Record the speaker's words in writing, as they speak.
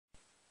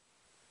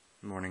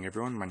Good morning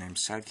everyone, my name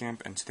is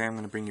Sidecamp, and today I'm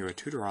going to bring you a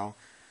tutorial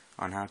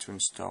on how to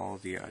install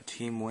the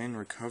TeamWin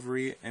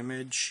recovery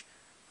image,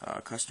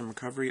 custom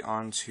recovery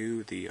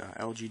onto the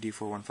LG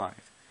D415.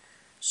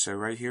 So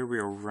right here we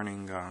are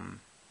running a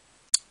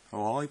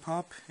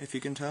Lollipop, if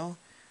you can tell,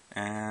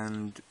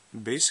 and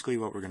basically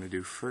what we're going to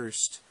do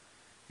first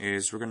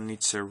is we're going to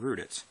need to root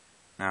it.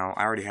 Now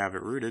I already have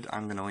it rooted.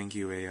 I'm going to link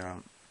you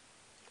a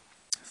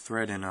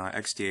thread in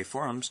XDA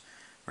forums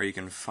where you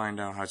can find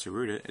out how to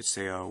root it. It's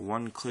a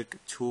one-click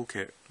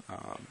toolkit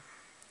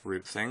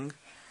root thing,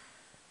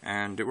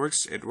 and it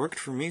works. It worked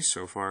for me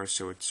so far,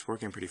 so it's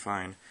working pretty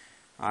fine.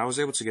 I was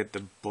able to get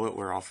the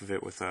bulletware off of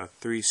it with a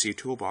 3C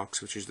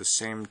toolbox, which is the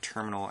same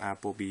terminal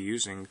app we'll be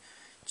using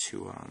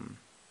to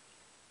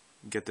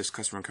get this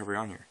custom recovery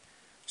on here.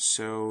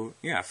 So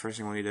yeah, first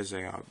thing we'll need is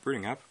a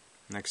rooting app.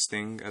 Next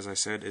thing, as I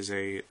said, is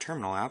a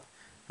terminal app.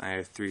 I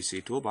have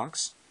 3C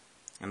toolbox,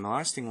 and the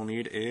last thing we'll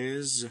need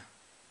is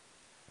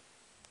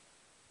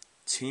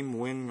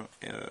TeamWin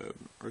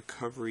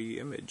recovery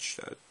image,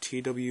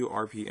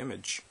 TWRP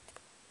image.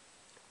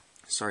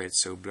 Sorry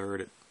it's so blurred,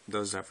 it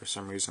does that for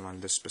some reason on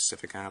this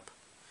specific app.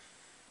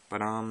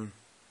 But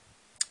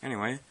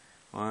anyway,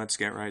 let's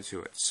get right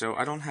to it. So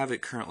I don't have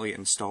it currently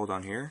installed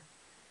on here,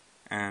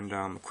 and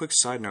a quick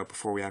side note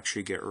before we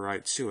actually get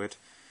right to it.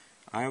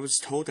 I was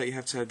told that you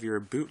have to have your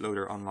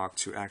bootloader unlocked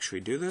to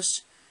actually do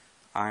this.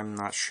 I'm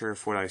not sure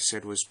if what I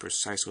said was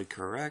precisely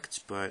correct,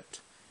 but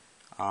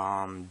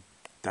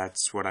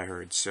that's what I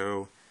heard.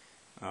 So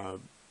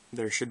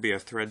there should be a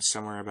thread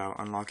somewhere about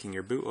unlocking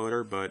your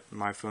bootloader, but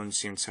my phone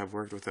seems to have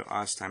worked with it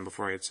last time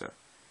before I had to,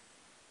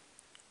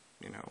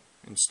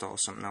 install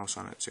something else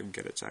on it to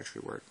get it to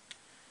actually work.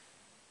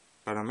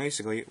 But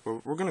basically,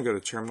 we're going to go to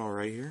terminal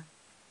right here.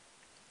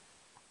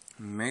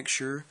 Make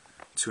sure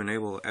to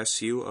enable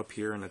SU up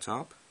here in the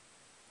top.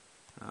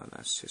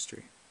 That's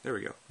history. There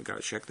we go. We got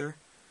a check there.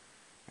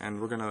 And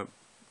we're going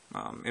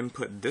to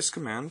input this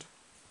command.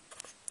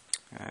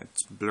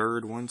 It's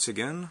blurred once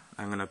again.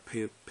 I'm going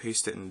to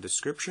paste it in the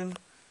description,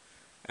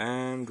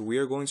 and we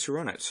are going to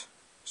run it.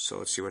 So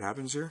let's see what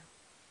happens here.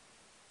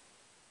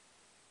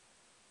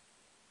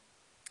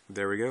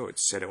 There we go. It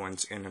said it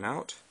went in and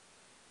out.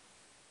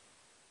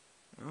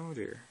 Oh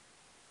dear.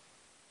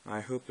 I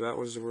hope that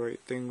was the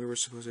right thing we were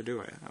supposed to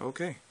do.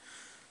 Okay.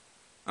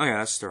 Oh yeah,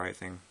 that's the right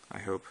thing, I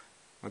hope.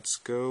 Let's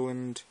go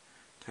and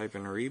type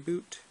in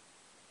reboot.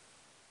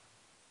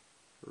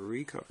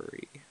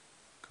 Recovery.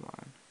 Come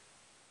on.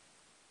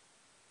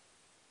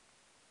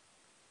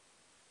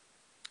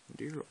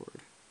 Dear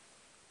Lord.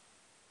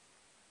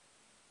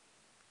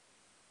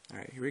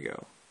 Alright, here we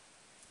go.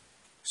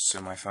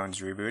 So my phone's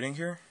rebooting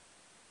here.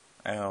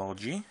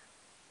 LG.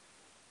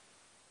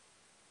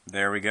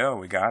 There we go,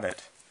 we got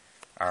it.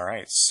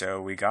 Alright,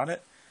 so we got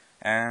it,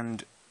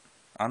 and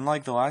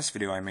unlike the last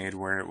video I made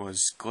where it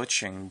was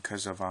glitching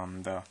because of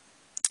the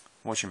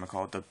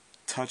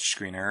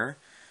touchscreen error,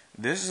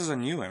 this is a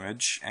new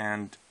image,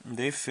 and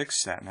they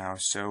fixed that now,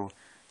 so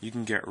you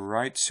can get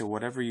right to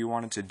whatever you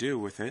wanted to do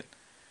with it.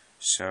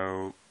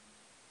 So,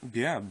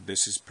 yeah,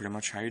 this is pretty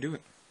much how you do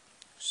it.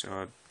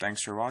 So,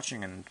 thanks for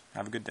watching, and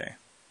have a good day.